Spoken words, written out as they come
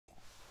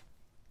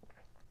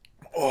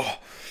Oh,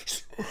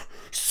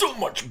 so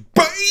much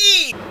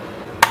bait!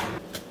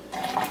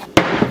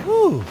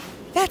 Ooh,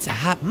 that's a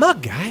hot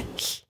mug, guy.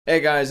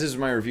 Hey guys, this is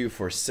my review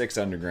for 6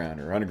 Underground,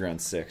 or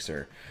Underground 6,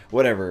 or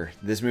whatever.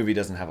 This movie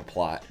doesn't have a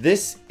plot.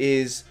 This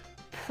is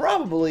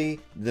probably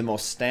the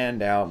most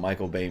standout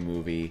Michael Bay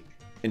movie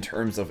in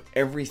terms of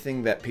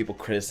everything that people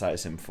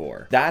criticize him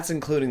for. That's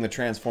including the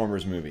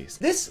Transformers movies.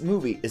 This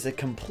movie is a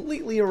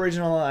completely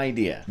original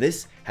idea.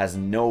 This has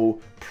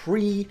no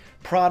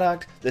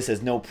pre-product, this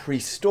has no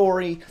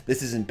pre-story,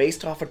 this isn't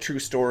based off a true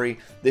story,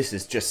 this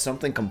is just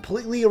something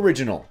completely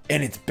original,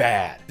 and it's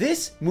bad.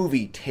 This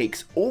movie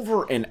takes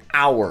over an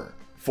hour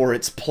for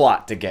its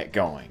plot to get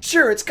going.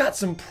 Sure, it's got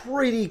some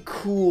pretty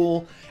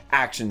cool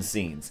action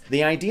scenes.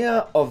 The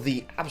idea of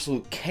the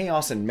absolute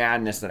chaos and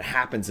madness that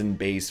happens in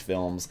Bay's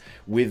films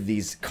with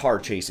these car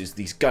chases,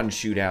 these gun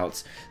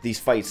shootouts, these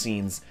fight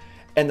scenes,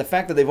 and the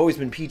fact that they've always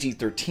been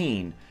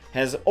PG-13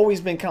 has always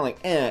been kind of like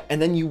eh,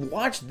 and then you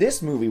watch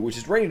this movie, which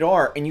is rated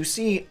R, and you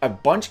see a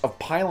bunch of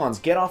pylons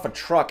get off a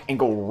truck and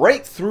go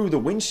right through the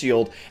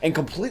windshield and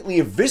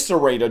completely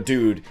eviscerate a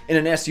dude in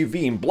an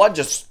SUV and blood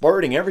just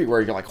spurting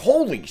everywhere. You're like,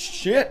 holy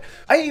shit,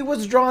 I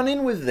was drawn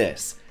in with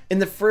this in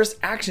the first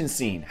action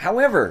scene.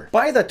 However,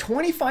 by the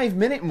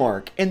 25-minute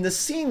mark and the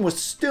scene was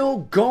still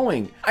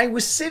going, I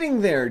was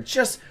sitting there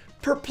just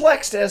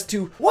perplexed as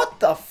to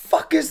what the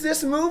fuck is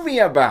this movie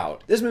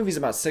about? This movie's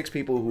about 6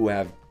 people who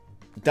have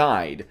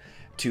died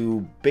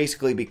to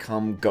basically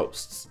become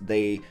ghosts.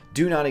 They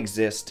do not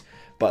exist,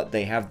 but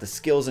they have the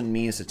skills and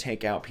means to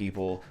take out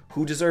people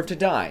who deserve to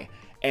die.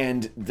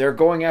 And they're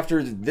going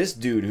after this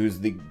dude who's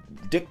the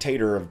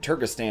dictator of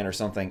Turkestan or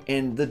something,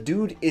 and the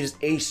dude is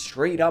a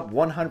straight up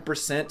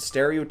 100%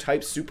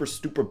 stereotype super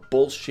stupid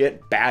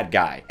bullshit bad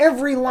guy.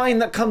 Every line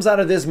that comes out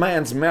of this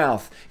man's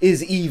mouth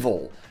is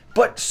evil,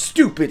 but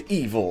stupid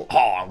evil.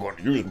 Oh, I'm going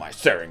to use my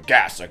sarin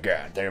gas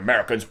again. The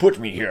Americans put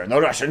me here and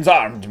the Russians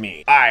armed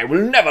me. I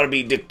will never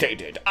be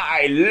dictated.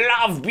 I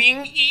love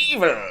being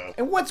evil.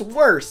 And what's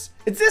worse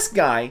is this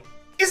guy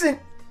isn't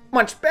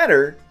much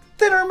better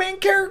than our main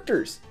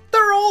characters.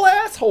 They're all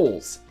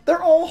assholes.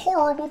 They're all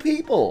horrible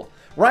people.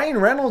 Ryan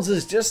Reynolds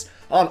is just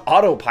on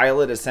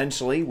autopilot,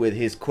 essentially, with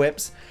his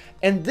quips.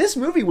 And this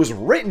movie was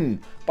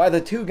written by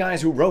the 2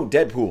 guys who wrote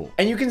Deadpool.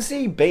 And you can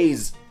see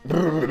Bay's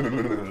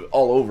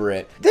all over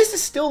it. This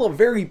is still a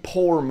very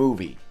poor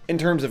movie in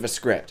terms of a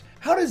script.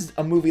 How does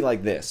a movie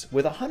like this,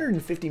 with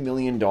 $150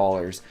 million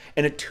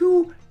and a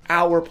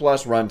 2-hour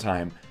plus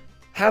runtime,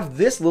 have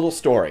this little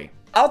story?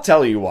 I'll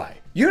tell you why.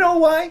 You know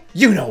why?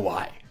 You know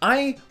why.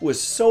 I was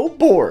so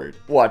bored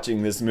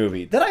watching this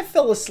movie that I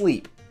fell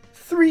asleep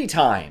 3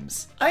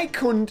 times. I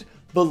couldn't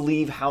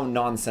believe how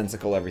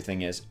nonsensical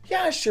everything is.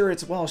 Yeah, sure,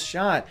 it's well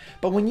shot,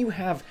 but when you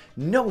have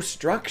no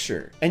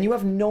structure and you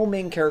have no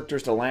main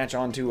characters to latch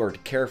onto or to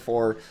care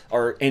for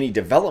or any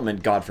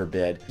development, God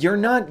forbid, you're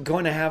not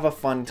going to have a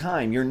fun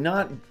time. You're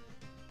not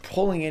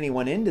pulling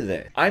anyone into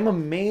this. I'm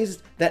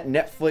amazed that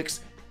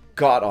Netflix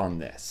got on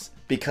this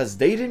because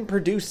they didn't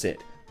produce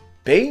it.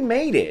 They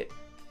made it,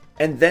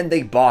 and then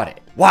they bought it.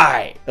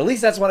 Why? At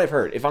least that's what I've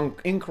heard. If I'm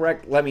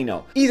incorrect, let me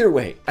know. Either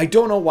way, I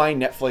don't know why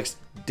Netflix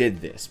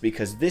did this,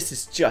 because this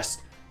is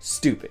just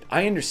stupid.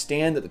 I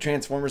understand that the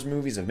Transformers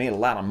movies have made a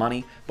lot of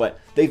money, but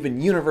they've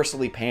been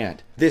universally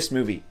panned. This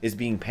movie is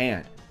being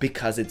panned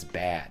because it's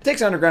bad.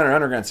 6 Underground or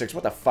Underground 6,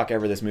 what the fuck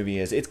ever this movie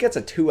is, it gets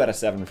a 2 out of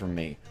 7 from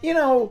me. You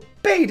know,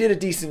 Bay did a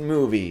decent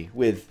movie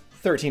with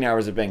 13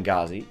 Hours of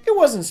Benghazi. It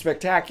wasn't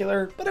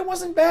spectacular, but it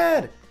wasn't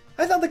bad.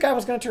 I thought the guy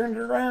was gonna turn it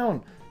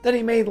around that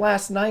he made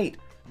last night.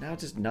 Now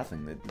just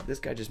nothing. This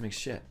guy just makes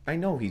shit. I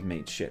know he's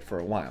made shit for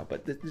a while,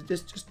 but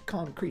just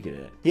concreted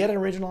it. He had an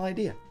original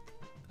idea.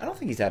 I don't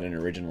think he's had an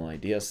original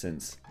idea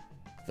since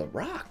The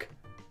Rock.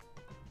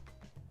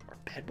 Or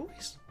Bad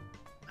Boys?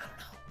 I don't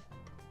know.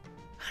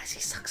 Why does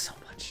he suck so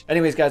much?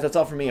 Anyways, guys, that's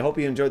all for me. I hope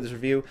you enjoyed this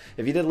review.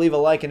 If you did, leave a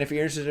like, and if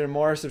you're interested in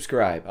more,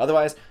 subscribe.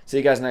 Otherwise, see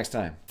you guys next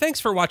time. Thanks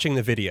for watching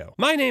the video.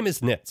 My name is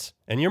Nitz,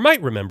 and you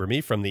might remember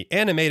me from the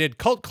animated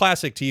cult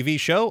classic TV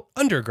show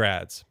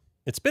Undergrads.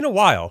 It's been a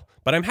while,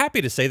 but I'm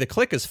happy to say the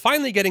Clique is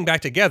finally getting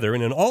back together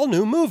in an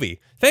all-new movie,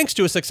 thanks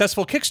to a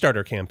successful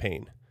Kickstarter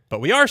campaign.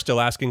 But we are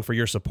still asking for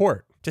your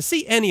support. To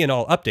see any and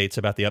all updates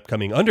about the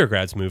upcoming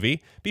Undergrads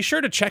movie, be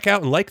sure to check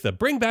out and like the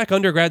Bring Back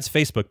Undergrads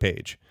Facebook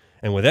page.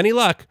 And with any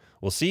luck,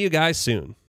 we'll see you guys soon.